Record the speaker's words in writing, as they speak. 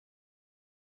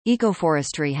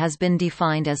Ecoforestry has been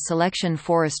defined as selection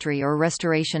forestry or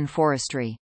restoration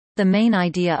forestry. The main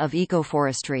idea of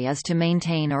ecoforestry is to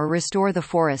maintain or restore the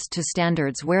forest to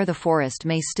standards where the forest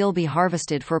may still be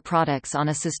harvested for products on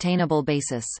a sustainable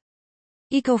basis.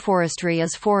 Ecoforestry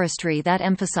is forestry that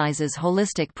emphasizes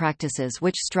holistic practices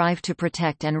which strive to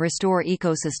protect and restore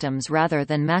ecosystems rather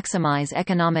than maximize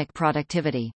economic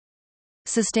productivity.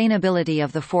 Sustainability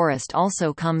of the forest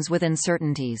also comes with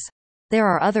uncertainties. There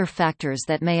are other factors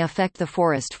that may affect the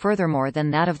forest furthermore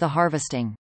than that of the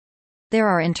harvesting. There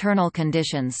are internal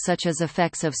conditions such as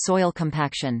effects of soil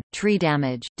compaction, tree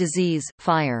damage, disease,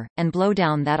 fire, and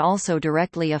blowdown that also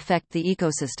directly affect the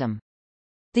ecosystem.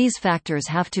 These factors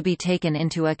have to be taken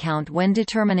into account when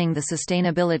determining the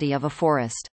sustainability of a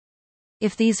forest.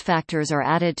 If these factors are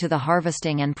added to the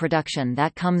harvesting and production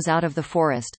that comes out of the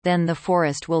forest, then the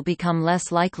forest will become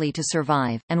less likely to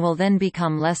survive, and will then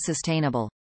become less sustainable.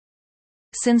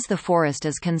 Since the forest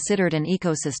is considered an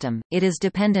ecosystem, it is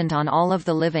dependent on all of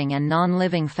the living and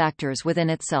non-living factors within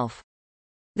itself.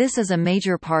 This is a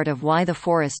major part of why the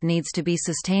forest needs to be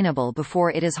sustainable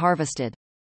before it is harvested.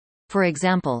 For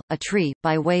example, a tree,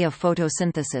 by way of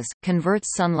photosynthesis, converts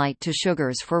sunlight to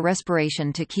sugars for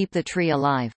respiration to keep the tree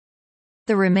alive.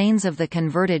 The remains of the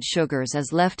converted sugars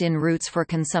is left in roots for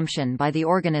consumption by the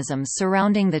organisms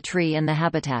surrounding the tree in the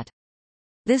habitat.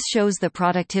 This shows the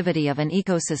productivity of an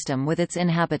ecosystem with its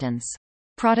inhabitants.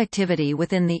 Productivity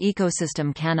within the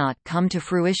ecosystem cannot come to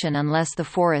fruition unless the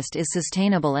forest is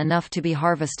sustainable enough to be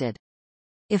harvested.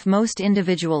 If most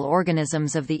individual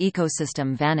organisms of the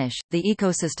ecosystem vanish, the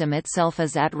ecosystem itself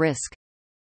is at risk.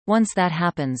 Once that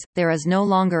happens, there is no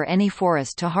longer any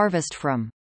forest to harvest from.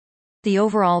 The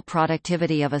overall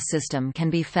productivity of a system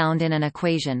can be found in an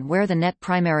equation where the net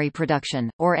primary production,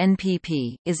 or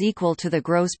NPP, is equal to the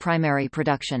gross primary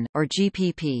production, or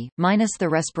GPP, minus the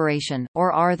respiration,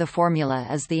 or R. The formula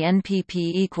is the NPP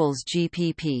equals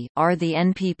GPP, R. The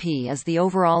NPP is the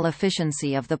overall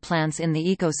efficiency of the plants in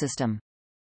the ecosystem.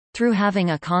 Through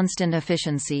having a constant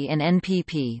efficiency in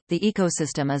NPP, the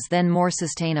ecosystem is then more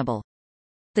sustainable.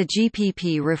 The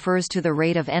GPP refers to the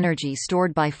rate of energy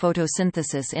stored by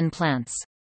photosynthesis in plants.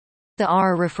 The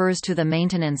R refers to the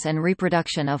maintenance and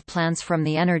reproduction of plants from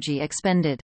the energy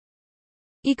expended.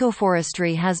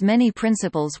 Ecoforestry has many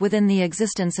principles within the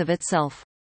existence of itself.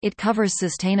 It covers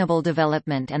sustainable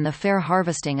development and the fair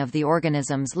harvesting of the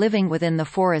organisms living within the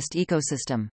forest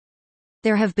ecosystem.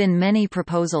 There have been many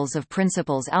proposals of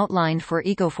principles outlined for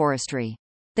ecoforestry.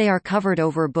 They are covered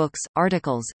over books,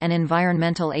 articles, and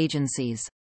environmental agencies.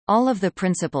 All of the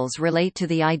principles relate to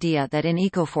the idea that in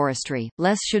ecoforestry,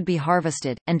 less should be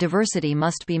harvested, and diversity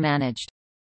must be managed.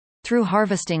 Through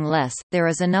harvesting less, there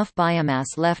is enough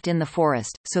biomass left in the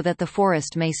forest, so that the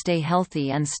forest may stay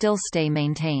healthy and still stay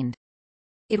maintained.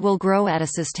 It will grow at a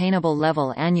sustainable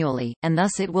level annually, and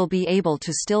thus it will be able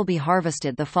to still be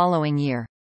harvested the following year.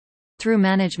 Through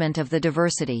management of the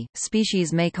diversity,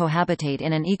 species may cohabitate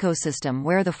in an ecosystem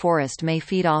where the forest may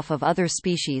feed off of other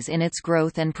species in its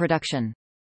growth and production.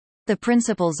 The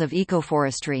principles of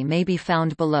ecoforestry may be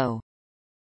found below.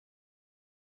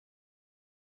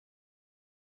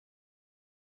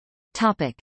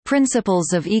 Topic: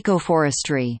 Principles of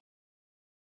ecoforestry.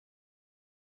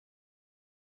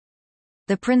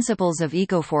 The principles of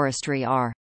ecoforestry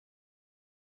are: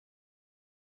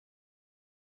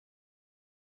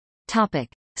 Topic: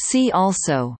 See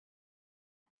also: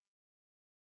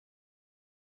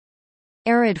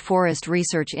 Arid Forest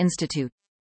Research Institute,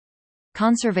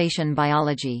 Conservation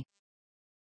biology,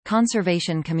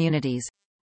 Conservation communities,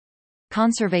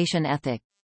 Conservation ethic,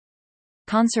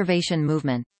 Conservation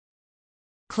movement,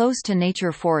 Close to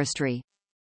nature forestry,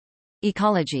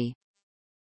 Ecology,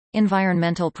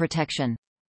 Environmental protection,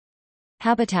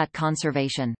 Habitat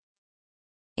conservation,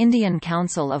 Indian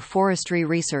Council of Forestry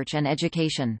Research and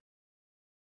Education.